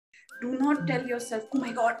Do not tell yourself, oh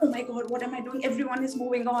my God, what am I doing? Everyone is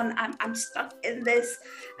moving on. I'm stuck in this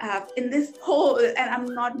hole and I'm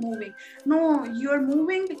not moving. No, you're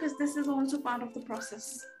moving because this is also part of the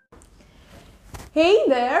process. Hey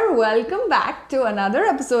there, welcome back to another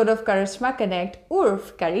episode of Karishma Connect,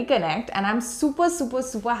 Urf Kari Connect, and I'm super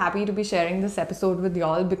happy to be sharing this episode with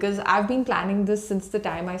y'all because I've been planning this since the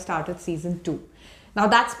time I started season 2. Now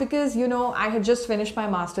that's because, I had just finished my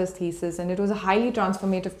master's thesis and it was a highly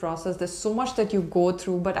transformative process. There's so much that you go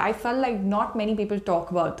through, but I felt like not many people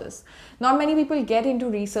talk about this. Not many people get into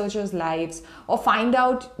researchers' lives or find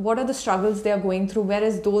out what are the struggles they are going through,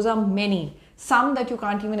 whereas those are many, some that you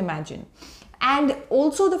can't even imagine. And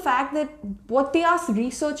also the fact that what they are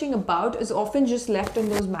researching about is often just left in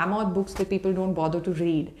those mammoth books that people don't bother to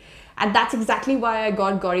read. And that's exactly why I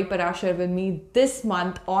got Gauri Parashar with me this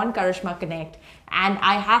month on Karishma Connect. And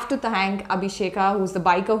I have to thank Abhisheka, who's the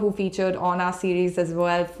biker who featured on our series as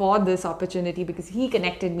well, for this opportunity because he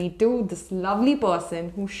connected me to this lovely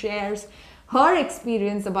person who shares her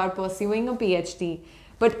experience about pursuing a PhD.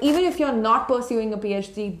 But even if you're not pursuing a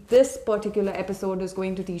PhD, this particular episode is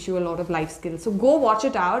going to teach you a lot of life skills. So go watch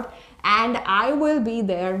it out, and I will be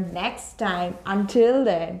there next time. Until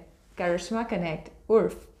then, Karishma Connect,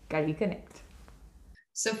 Urf, Kari Connect.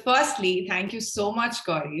 So firstly, thank you so much,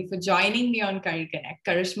 Gauri, for joining me on Kari Connect,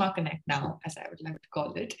 Karishma Connect now, as I would like to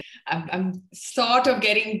call it. I'm sort of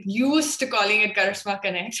getting used to calling it Karishma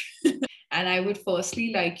Connect. And I would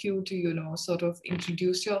firstly like you to, sort of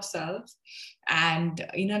introduce yourself and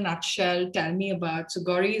in a nutshell, tell me about, so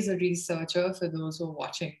Gauri is a researcher for those who are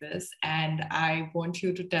watching this, and I want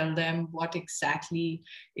you to tell them what exactly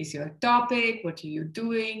is your topic, what are you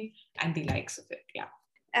doing, and the likes of it. Yeah.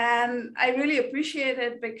 And I really appreciate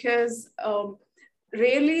it because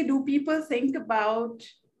rarely do people think about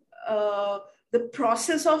the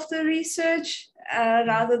process of the research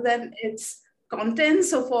rather than its content.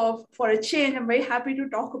 So for a change, I'm very happy to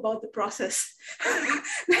talk about the process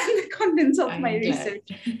than the contents of my research.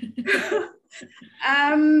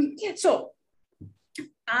 So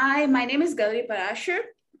my name is Gauri Parashar.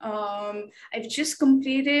 I've just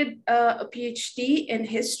completed a PhD in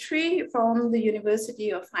history from the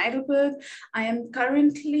University of Heidelberg. I am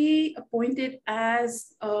currently appointed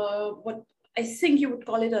as what I think you would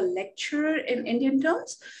call it a lecturer in Indian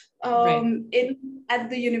terms at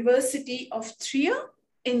the University of Trier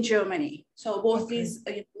in Germany. So both these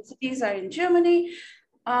universities are in Germany.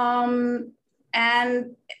 And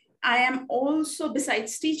I am also,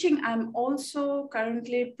 besides teaching, I'm also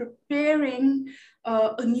currently preparing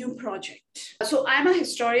a new project. So I'm a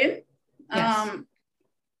historian, and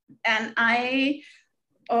I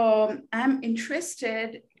am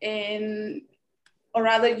interested in, or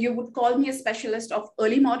rather you would call me a specialist of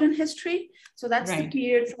early modern history. So that's the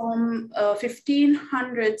period from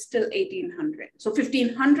 1500s till 1800. So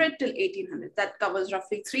 1500 till 1800, that covers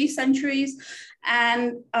roughly 3 centuries.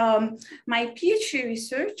 And my PhD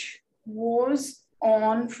research was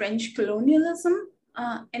on French colonialism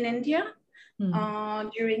in India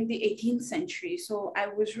during the 18th century. So I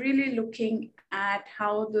was really looking at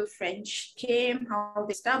how the French came, how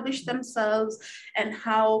they established themselves, and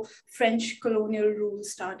how French colonial rule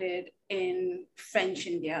started in French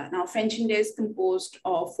India. Now, French India is composed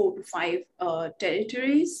of 4 to 5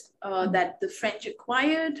 territories that the French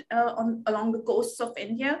acquired along the coasts of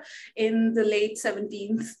India in the late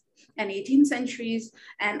 17th and 18th centuries.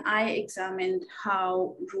 And I examined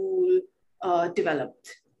how rule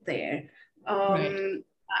developed there.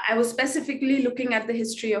 I was specifically looking at the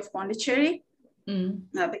history of Pondicherry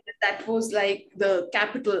because that was like the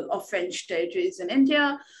capital of French territories in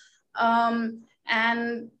India.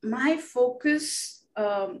 And my focus,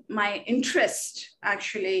 my interest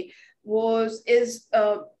actually is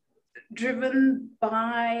driven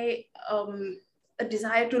by a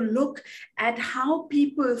desire to look at how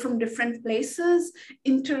people from different places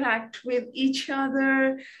interact with each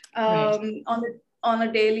other on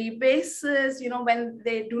a daily basis, when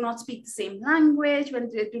they do not speak the same language,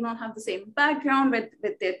 when they do not have the same background,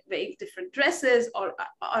 with their very different dresses or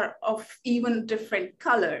of even different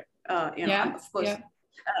color, of course.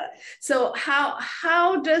 So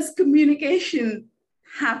how does communication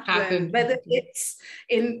happen, whether it's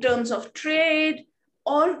in terms of trade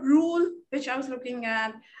or rule, which I was looking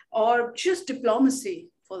at, or just diplomacy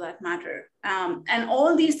for that matter. And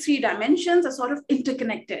all these 3 dimensions are sort of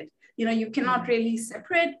interconnected. You cannot really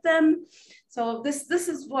separate them. So this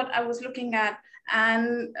is what I was looking at.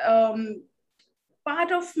 And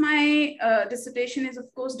part of my dissertation is,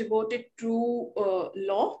 of course, devoted to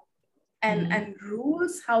law. and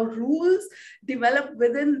rules, how rules develop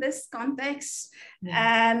within this context,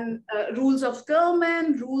 and rules of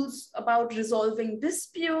government, rules about resolving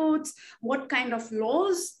disputes, what kind of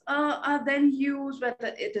laws are then used,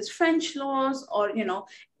 whether it is French laws or,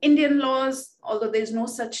 Indian laws, although there's no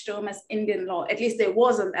such term as Indian law, at least there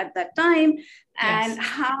wasn't at that time, and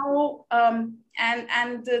how,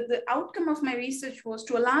 and the outcome of my research was,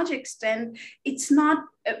 to a large extent, it's not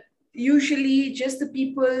usually just the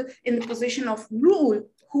people in the position of rule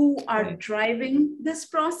who are driving this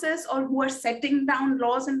process or who are setting down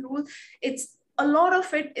laws and rules. It's a lot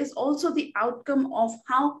of it is also the outcome of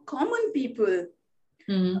how common people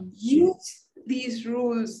use these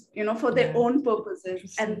rules, for their own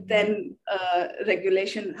purposes, and then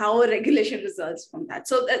regulation, how a regulation results from that.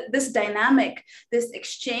 So this dynamic, this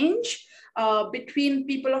exchange between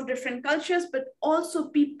people of different cultures, but also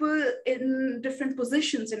people in different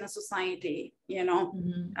positions in a society, and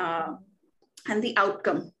the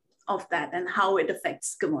outcome of that and how it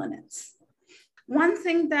affects governance. One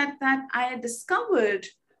thing that I discovered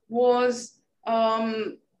was,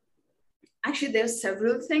 actually there's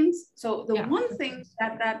several things. So the one thing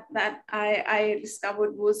that I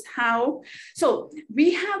discovered was how, so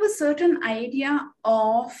we have a certain idea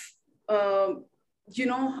of,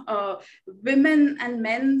 women and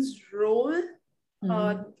men's role,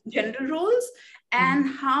 gender roles, and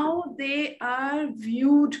how they are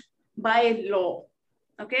viewed by law,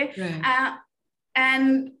 okay?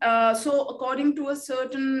 So according to a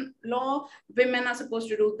certain law, women are supposed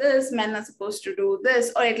to do this, men are supposed to do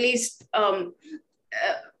this, or at least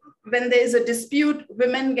when there is a dispute,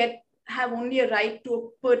 women have only a right to a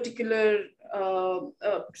particular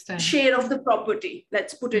share of the property,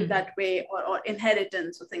 let's put it that way, or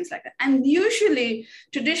inheritance or things like that. And usually,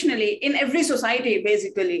 traditionally, in every society,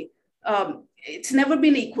 basically, it's never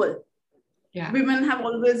been equal. Women have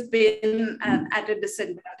always been at a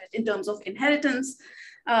disadvantage in terms of inheritance.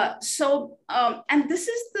 And this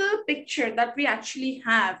is the picture that we actually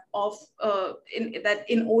have of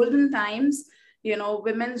in olden times,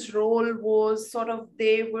 women's role was sort of,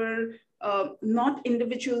 they were not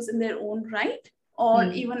individuals in their own right, or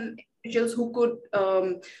even individuals who could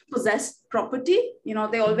possess property.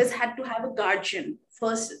 They always had to have a guardian,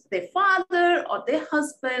 first their father or their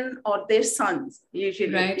husband or their sons,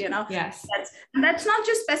 usually, Yes. And that's not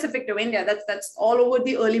just specific to India, that's all over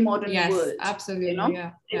the early modern world. Absolutely.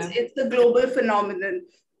 It's a global phenomenon.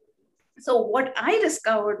 So what I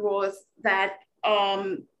discovered was that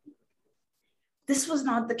this was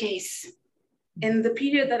not the case in the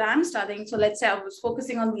period that I'm studying. So let's say I was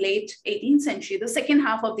focusing on the late 18th century, the second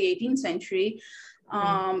half of the 18th century,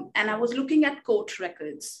 and I was looking at court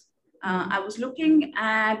records. I was looking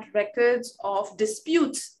at records of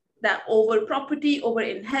disputes that over property, over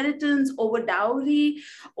inheritance, over dowry,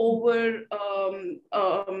 over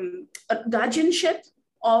guardianship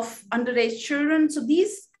of underage children. So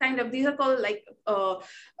these are called like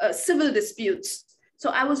civil disputes. So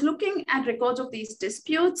I was looking at records of these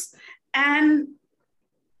disputes, and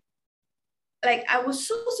I was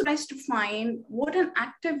so surprised to find what an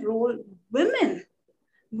active role women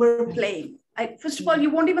were playing. First of all, you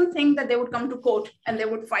won't even think that they would come to court and they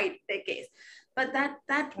would fight their case. But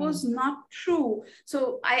that was not true.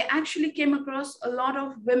 So I actually came across a lot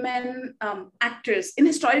of women actors. In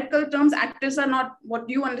historical terms, actors are not what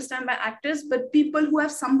you understand by actors, but people who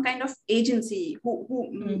have some kind of agency,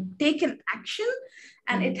 who take an action,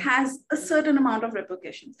 and it has a certain amount of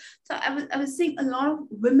repercussions. So I was seeing a lot of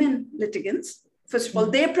women litigants. First of all,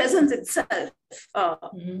 their presence itself,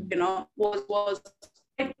 was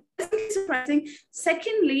surprising.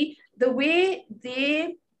 Secondly, the way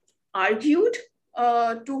they argued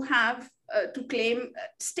to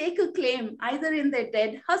stake a claim either in their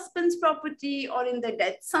dead husband's property or in their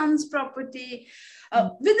dead son's property,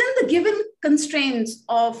 within the given constraints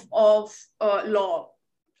of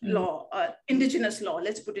indigenous law,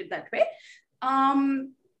 let's put it that way.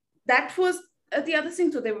 That was the other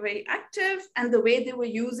thing. So they were very active, and the way they were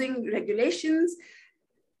using regulations.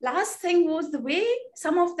 Last thing was the way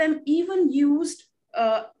some of them even used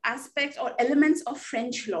aspects or elements of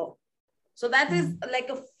French law. So that is like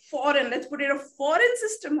a foreign, let's put it a foreign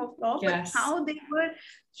system of law, but how they were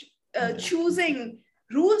choosing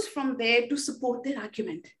rules from there to support their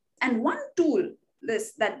argument. And one tool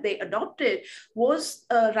that they adopted was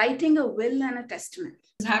writing a will and a testament.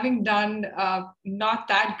 Having done not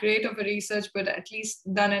that great of a research, but at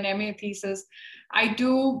least done an MA thesis, I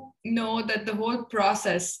do know that the whole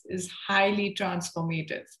process is highly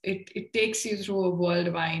transformative. It takes you through a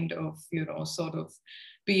whirlwind of, sort of,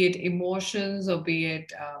 be it emotions or be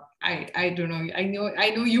it, I don't know. I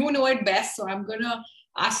know you know it best, so I'm gonna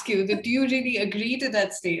ask you that, do you really agree to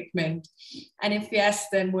that statement? And if yes,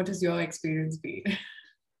 then what has your experience been?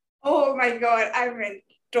 Oh my God. I mean,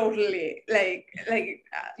 totally.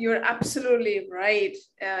 You're absolutely right.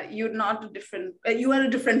 You're not a different, you are a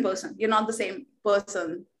different person. You're not the same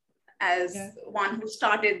person as one who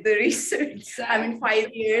started the research. Exactly. I mean, 5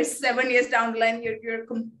 years, 7 years down the line, you're a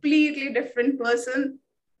completely different person.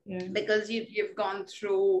 Yeah. Because you've gone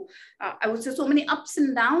through, I would say, so many ups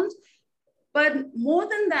and downs. But more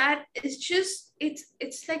than that,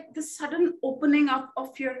 it's like the sudden opening up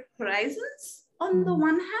of your horizons on the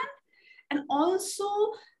one hand, and also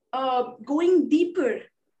going deeper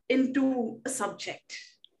into a subject.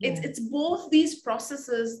 Yeah. It's both these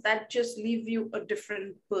processes that just leave you a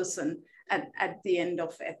different person at the end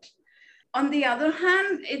of it. On the other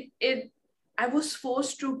hand, I was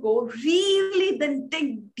forced to go really then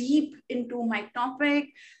dig deep into my topic,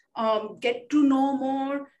 get to know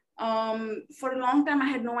more. For a long time, I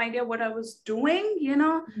had no idea what I was doing,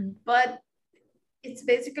 but it's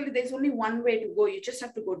basically, there's only one way to go. You just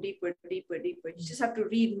have to go deeper, deeper, deeper. You just have to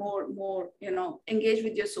read more, engage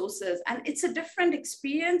with your sources. And it's a different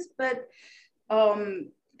experience, but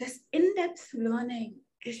this in-depth learning,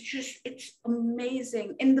 it's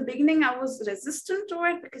amazing. In the beginning, I was resistant to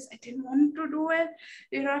it because I didn't want to do it.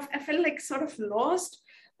 I felt like sort of lost.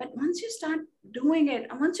 But once you start doing it,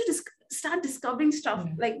 and once you start discovering stuff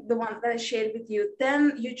like the one that I shared with you,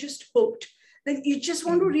 then you're just hooked. Then you just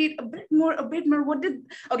want to read a bit more.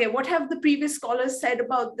 What have the previous scholars said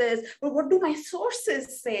about this? Or what do my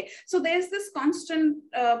sources say? So there's this constant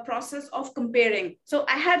process of comparing. So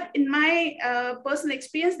I had, in my personal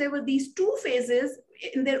experience, there were these two phases.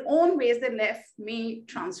 In their own ways, they left me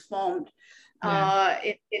transformed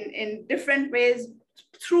in different ways,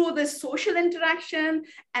 through this social interaction,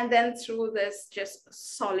 and then through this just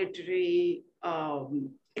solitary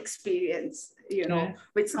experience,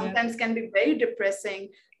 which sometimes can be very depressing.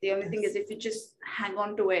 The only thing is, if you just hang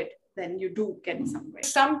on to it, then you do get somewhere.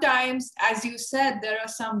 Sometimes, as you said, there are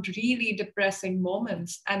some really depressing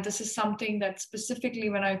moments. And this is something that specifically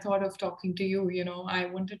when I thought of talking to you, I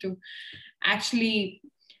wanted to actually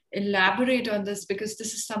elaborate on this, because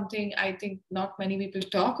this is something I think not many people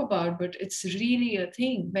talk about, but it's really a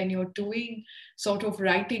thing. When you're doing sort of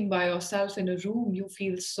writing by yourself in a room, you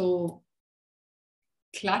feel so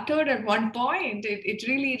cluttered at one point. It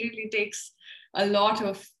really, really takes a lot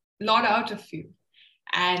out of you.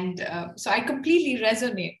 And so I completely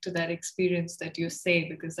resonate to that experience that you say,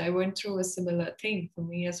 because I went through a similar thing. For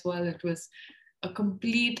me as well, it was a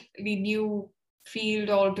completely new field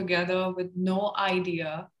altogether with no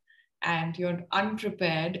idea, and you're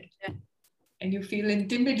unprepared and you feel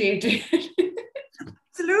intimidated.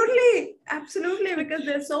 Absolutely, because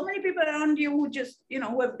there's so many people around you who just,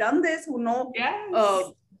 who have done this, who know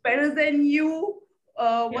better than you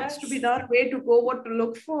what's to be done, where to go, what to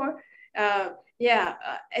look for. I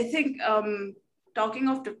think talking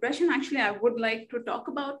of depression, actually, I would like to talk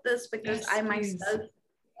about this, because I myself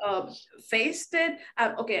faced it.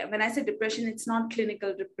 When I say depression, it's not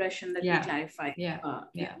clinical depression, let me clarify.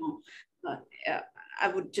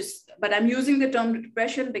 But I'm using the term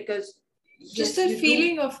depression because just a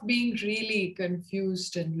feeling of being really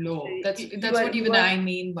confused and low. That's what even I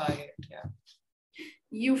mean by it. Yeah.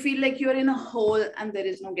 You feel like you're in a hole and there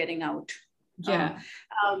is no getting out.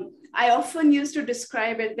 I often used to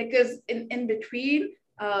describe it because in between,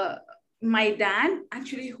 my dad,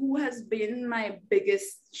 actually, who has been my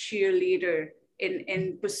biggest cheerleader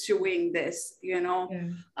in pursuing this,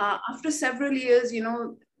 after several years,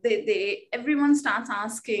 everyone starts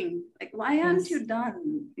asking, like, why aren't you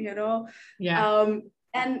done?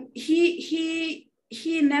 And he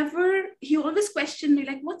always questioned me,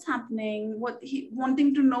 like, what's happening,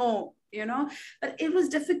 wanting to know, but it was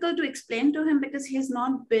difficult to explain to him because he has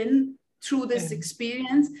not been through this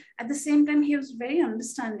experience. At the same time, he was very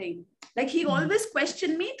understanding. Like, he always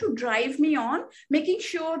questioned me to drive me on, making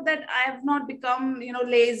sure that I have not become,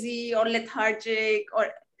 lazy or lethargic,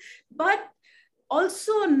 but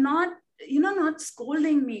also not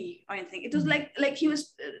scolding me or anything. It was like he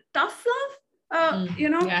was tough love,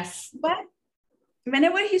 But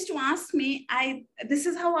whenever he used to ask me, this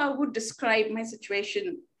is how I would describe my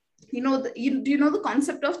situation. Do you know the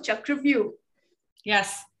concept of Chakravyuh?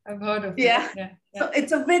 Yes, I've heard of it. Yeah. So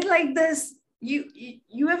it's a bit like this.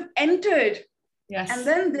 You have entered. Yes. And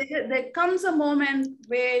then there comes a moment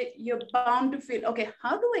where you're bound to feel, okay,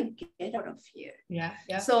 how do I get out of here? Yeah.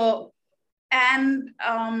 So, and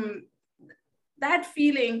that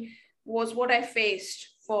feeling was what I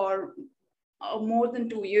faced for more than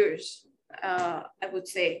 2 years, I would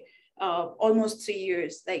say, almost 3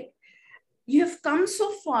 years. Like, you have come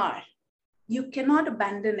so far. you cannot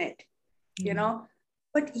abandon it,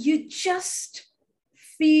 but you just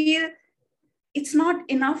feel it's not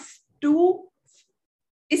enough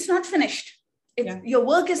it's not finished. Your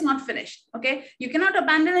work is not finished. Okay. You cannot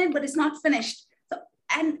abandon it, but it's not finished. So,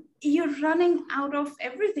 and you're running out of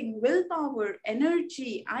everything: willpower,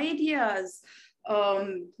 energy, ideas,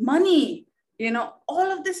 money, all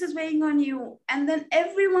of this is weighing on you. And then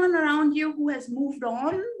everyone around you who has moved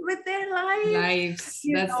on with their lives.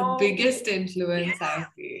 That's the biggest influence, I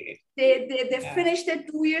feel. They've finished their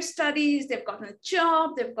 2-year studies, they've gotten a job,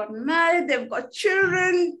 they've gotten married, they've got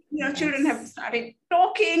children, children have started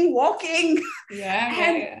talking, walking.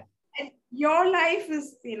 And your life is,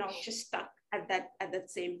 just stuck at that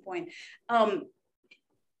same point.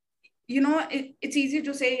 It's easy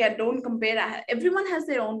to say, don't compare. Everyone has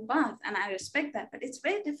their own path, and I respect that, but it's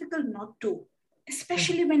very difficult not to,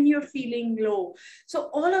 especially when you're feeling low. So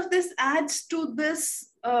all of this adds to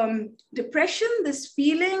this depression, this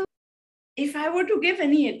feeling. If I were to give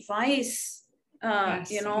any advice, let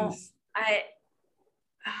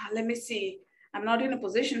me see. I'm not in a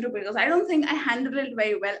position to, because I don't think I handled it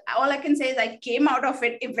very well. All I can say is I came out of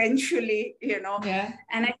it eventually,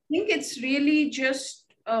 And I think it's really just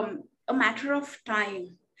a matter of time.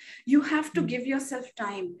 You have to give yourself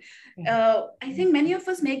time. I think many of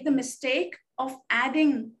us make the mistake of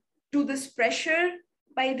adding to this pressure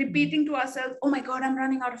by repeating to ourselves, oh my God, I'm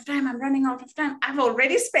running out of time. I'm running out of time. I've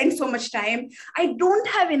already spent so much time. I don't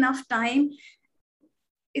have enough time.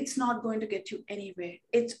 It's not going to get you anywhere.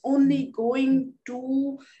 It's only going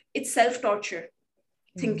to, it's self-torture,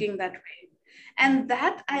 thinking that way. And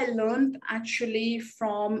that I learned actually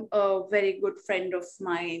from a very good friend of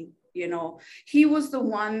mine. He was the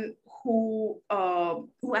one who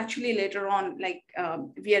actually later on,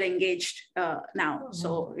 we are engaged now.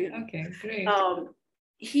 So, okay, great.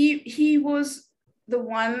 He was the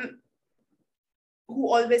one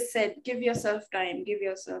who always said, give yourself time, give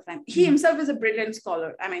yourself time. He himself is a brilliant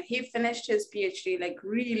scholar. I mean, he finished his PhD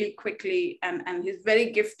really quickly, and he's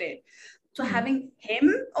very gifted. So having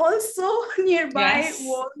him also nearby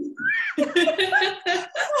was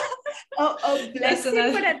a blessing,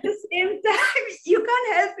 but at the same time, you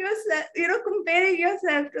can't help yourself, comparing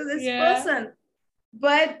yourself to this person.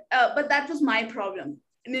 But that was my problem.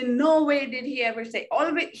 And in no way did he ever say,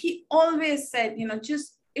 he always said,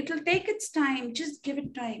 just, it'll take its time. Just give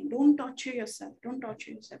it time. Don't torture yourself. Don't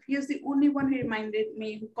torture yourself. He was the only one who reminded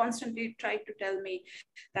me, who constantly tried to tell me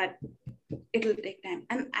that it'll take time.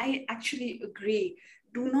 And I actually agree.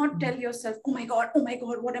 Do not tell yourself, oh my God,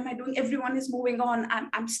 what am I doing? Everyone is moving on.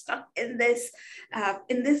 I'm stuck in this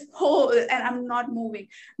hole and I'm not moving.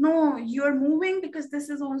 No, you're moving because this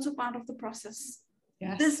is also part of the process.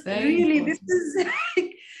 Yes, this is,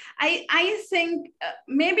 I think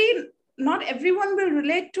maybe not everyone will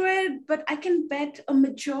relate to it, but I can bet a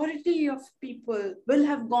majority of people will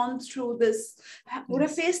have gone through this, would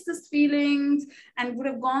have faced these feelings and would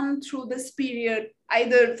have gone through this period,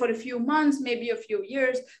 either for a few months, maybe a few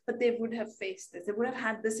years, but they would have faced this. They would have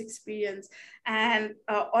had this experience. And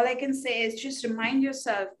all I can say is just remind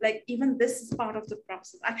yourself, even this is part of the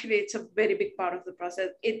process. Actually, it's a very big part of the process.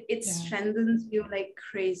 It strengthens you like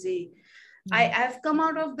crazy. I've come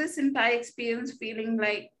out of this entire experience feeling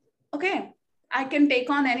like, okay, I can take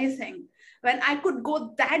on anything, when I could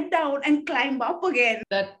go that down and climb up again.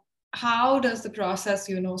 That how does the process,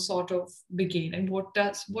 sort of begin, and what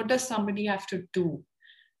does somebody have to do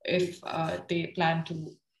if they plan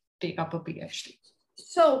to take up a PhD?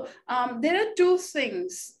 So there are two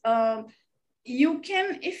things. You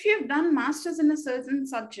can, if you've done masters in a certain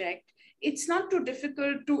subject, it's not too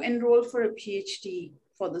difficult to enroll for a PhD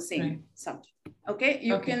for the same subject. Okay,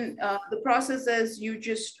 you can, the process is you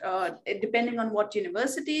just, depending on what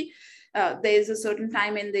university, there's a certain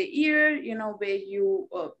time in the year, where you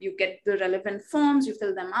get the relevant forms, you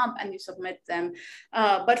fill them up and you submit them.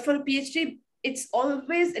 But for a PhD, it's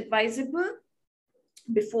always advisable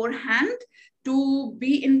beforehand to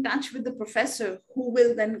be in touch with the professor who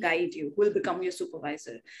will then guide you, who will become your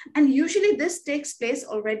supervisor. And usually this takes place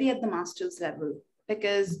already at the master's level,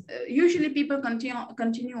 because usually people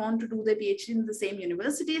continue on to do their PhD in the same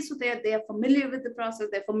university. So they are familiar with the process,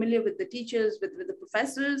 they're familiar with the teachers, with the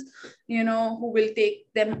professors, who will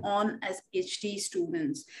take them on as PhD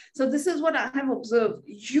students. So this is what I have observed.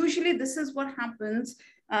 Usually this is what happens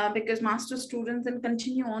because master students then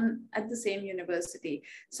continue on at the same university.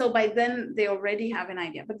 So by then they already have an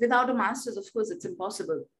idea, but without a master's, of course, it's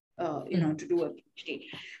impossible, to do a PhD.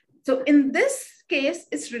 So in this case,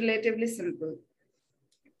 it's relatively simple.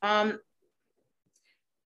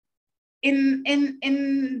 In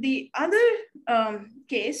the other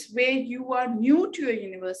case where you are new to a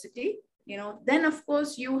university, then of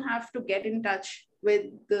course you have to get in touch with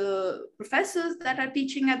the professors that are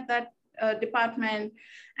teaching at that department,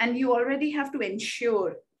 and you already have to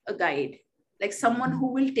ensure a guide, like someone who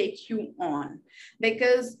will take you on,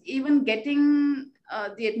 because even getting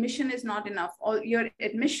the admission is not enough. All your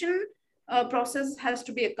admission process has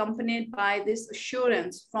to be accompanied by this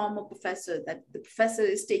assurance from a professor that the professor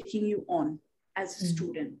is taking you on as a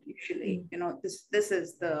student. Usually, this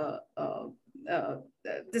is the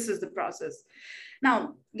process.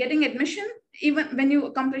 Now, getting admission, even when you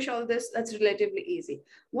accomplish all this, that's relatively easy.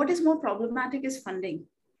 What is more problematic is funding,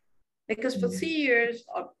 because for 3 years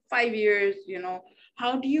or 5 years,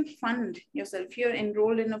 how do you fund yourself? If you're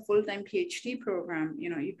enrolled in a full-time PhD program,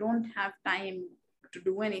 you don't have time to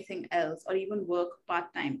do anything else or even work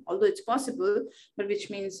part-time, although it's possible, but which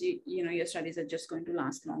means your studies are just going to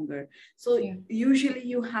last longer. So usually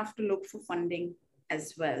you have to look for funding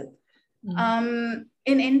as well. In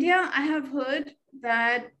India, I have heard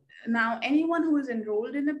that now anyone who is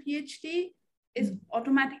enrolled in a PhD is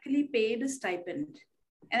automatically paid a stipend.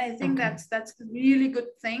 And I think that's a really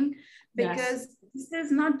good thing, because this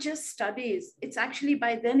is not just studies. It's actually,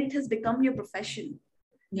 by then it has become your profession.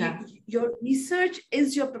 Your research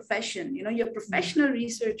is your profession. You're professional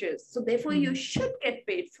researchers. So therefore you should get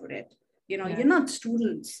paid for it. You're not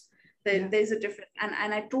students. There's a difference.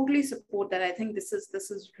 And I totally support that. I think this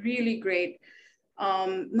is really great.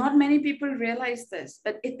 Not many people realize this,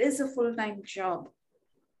 but it is a full-time job.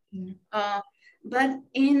 But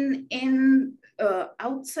in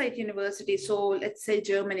outside university, so let's say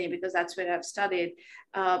Germany, because that's where I've studied,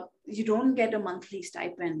 you don't get a monthly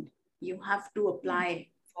stipend. You have to apply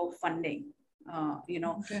for funding.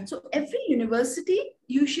 So every university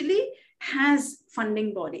usually has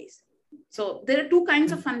funding bodies. So there are two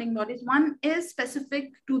kinds of funding bodies. One is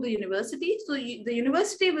specific to the university. So the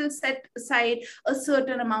university will set aside a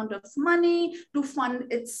certain amount of money to fund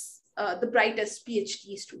its the brightest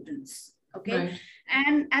PhD students. Okay. Right.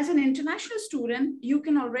 And as an international student, you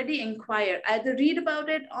can already inquire, either read about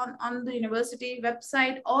it on the university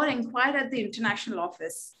website or inquire at the international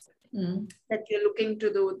office that you're looking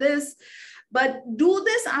to do this. But do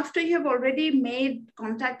this after you have already made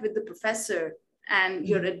contact with the professor and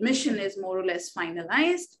your admission is more or less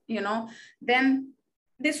finalized, then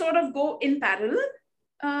they sort of go in parallel,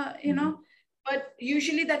 but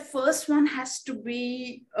usually that first one has to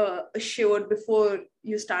be assured before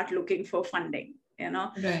you start looking for funding,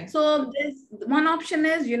 Right. So this one option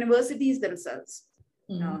is universities themselves.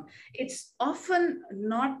 It's often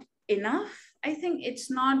not enough. I think it's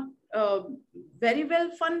not very well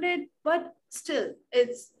funded, but still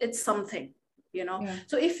it's something.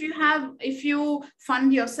 So if you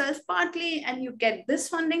fund yourself partly and you get this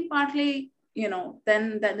funding partly,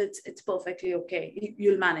 then it's perfectly okay.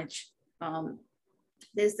 You'll manage.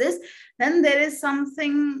 There's this. Then there is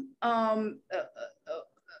something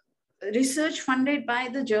research funded by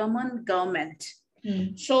the German government.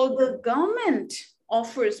 So the government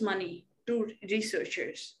offers money to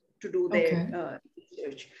researchers to do their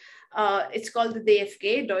research. It's called the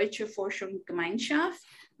DFG, Deutsche Forschungsgemeinschaft.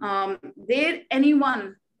 There,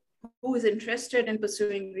 anyone who is interested in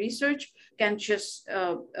pursuing research can just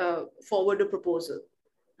forward a proposal.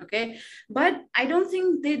 Okay, but I don't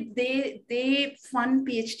think they fund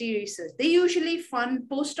PhD research. They usually fund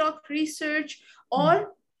postdoc research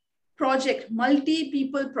or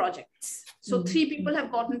multi-people projects. So 3 people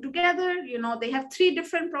have gotten together, they have 3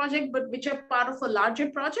 different projects, but which are part of a larger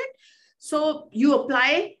project. So you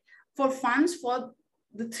apply for funds for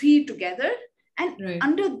the 3 together. And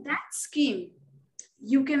under that scheme,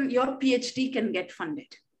 your PhD can get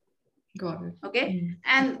funded. Got it. Okay.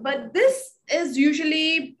 But this is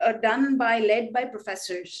usually led by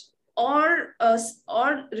professors or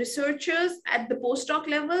researchers at the postdoc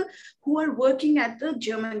level who are working at the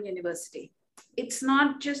German university. It's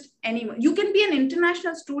not just anyone. You can be an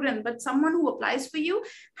international student, but someone who applies for you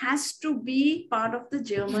has to be part of the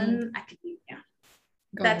German academia.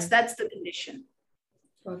 That's the condition.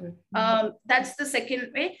 That's the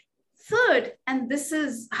second way. Third, and this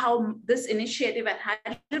is how this initiative at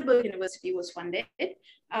Heidelberg University was funded.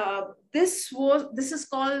 This is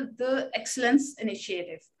called the Excellence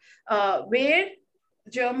Initiative, where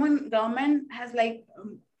German government has like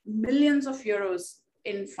millions of euros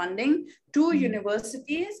in funding to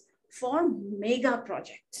universities for mega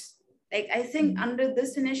projects. Like I think under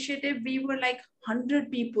this initiative, we were like 100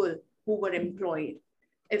 people who were employed,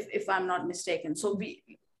 if I'm not mistaken. So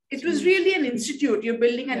it was really an institute. You're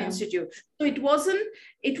building an institute. So it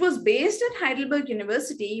was based at Heidelberg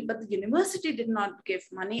University, but the university did not give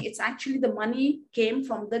money. It's actually the money came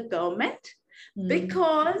from the government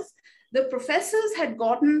because the professors had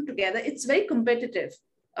gotten together. It's very competitive.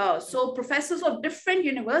 So professors of different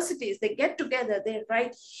universities, they get together, they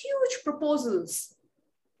write huge proposals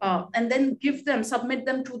and then submit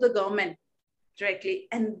them to the government directly.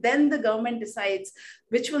 And then the government decides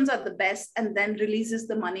which ones are the best and then releases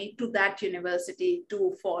the money to that university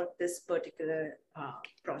for this particular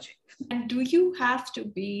project. And do you have to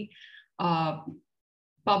be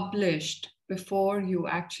published before you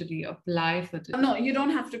actually apply for this? No, you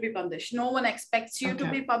don't have to be published. No one expects you to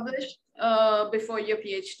be published before your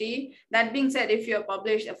PhD. That being said, if you're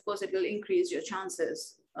published, of course, it will increase your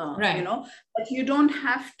chances, you know, but you don't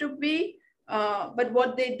have to be. But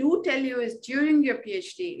what they do tell you is during your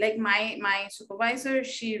PhD, like my supervisor,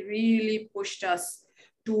 she really pushed us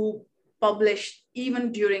to publish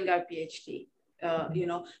even during our PhD, you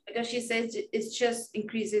know, because she says it just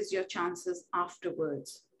increases your chances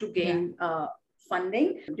afterwards to gain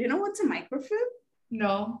funding. Do you know what's a microfilm?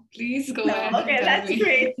 No, please go ahead. Okay, that's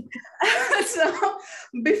great. So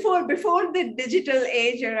before the digital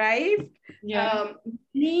age arrived,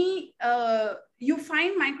 you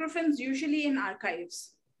find microfilms usually in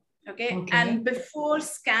archives. Okay. And before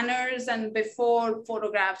scanners and before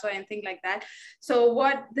photographs or anything like that. So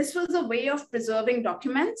this was a way of preserving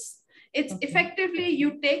documents. It's effectively,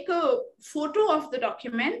 you take a photo of the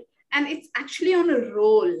document and it's actually on a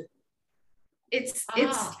roll. It's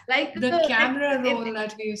like the camera roll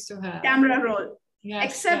that we used to have. Camera roll. Yes,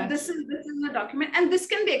 except this is a document, and this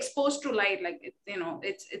can be exposed to light, like you know,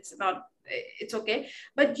 it's okay.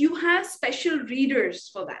 But you have special readers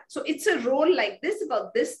for that. So it's a roll like this,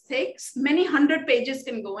 about this thick, many 100 pages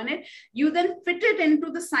can go in it. You then fit it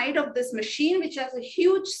into the side of this machine, which has a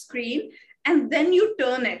huge screen, and then you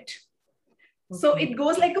turn it. So it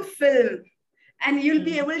goes like a film, and you'll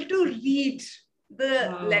be able to read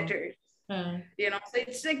the letters. You know, so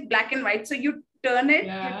it's like black and white. So you turn it,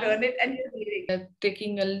 and you're reading.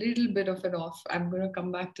 Taking a little bit of it off. I'm going to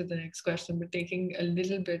come back to the next question, but taking a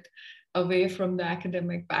little bit away from the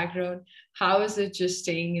academic background, how is it just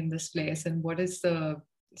staying in this place? And what is the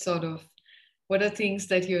what are things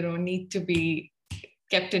that, you know, need to be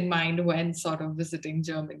kept in mind when sort of visiting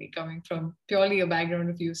Germany, coming from purely a background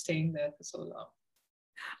of you staying there for so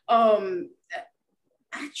long?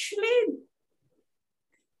 Actually,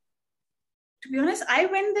 to be honest, I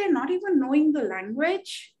went there not even knowing the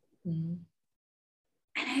language. And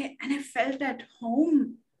I felt at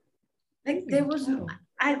home. Like there was,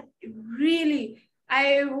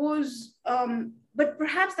 but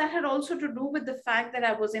perhaps that had also to do with the fact that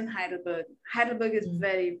I was in Heidelberg. Heidelberg is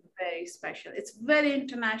very, very special. It's very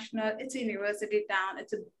international. It's a university town.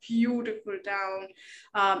 It's a beautiful town.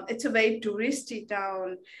 It's a very touristy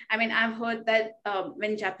town. I mean, I've heard that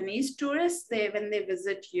when Japanese tourists, when they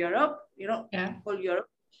visit Europe, you know, whole Europe,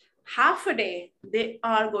 half a day, they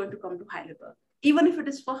are going to come to Heidelberg, even if it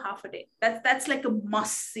is for half a day. That's like a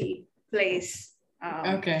must-see place.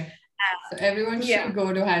 So everyone should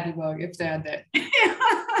go to Heidelberg if they are there.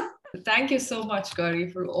 Thank you so much, Gauri,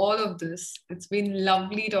 for all of this. It's been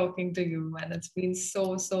lovely talking to you, and it's been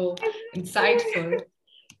so insightful.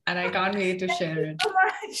 And I can't wait to share it.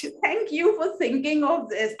 Thank you so much. Thank you for thinking of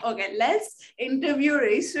this. Okay, let's interview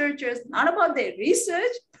researchers, not about their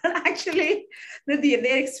research, but actually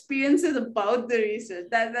their experiences about the research.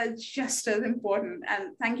 That's just as important.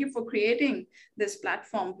 And thank you for creating this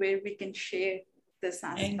platform where we can share this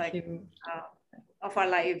aspect of our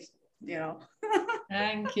lives, you know.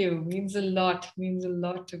 Thank you. Means a lot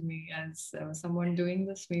to me. As someone doing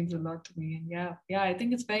this, means a lot to me. And I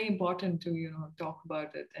think it's very important to, you know, talk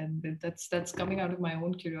about it, and that's coming out of my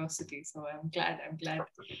own curiosity. So I'm glad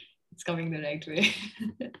it's coming the right way.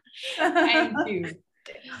 Thank you.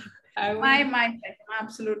 My pleasure, my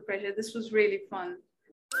absolute pleasure. This was really fun.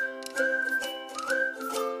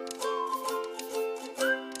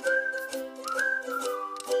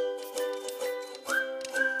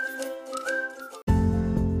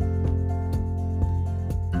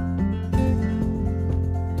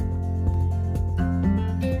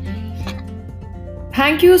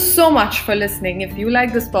 Thank you so much for listening. If you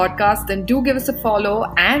like this podcast, then do give us a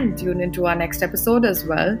follow and tune into our next episode as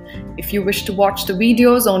well. If you wish to watch the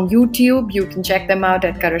videos on YouTube, you can check them out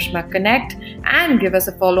at Karishma Connect and give us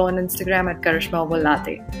a follow on Instagram at Karishma Over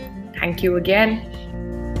Latte. Thank you again.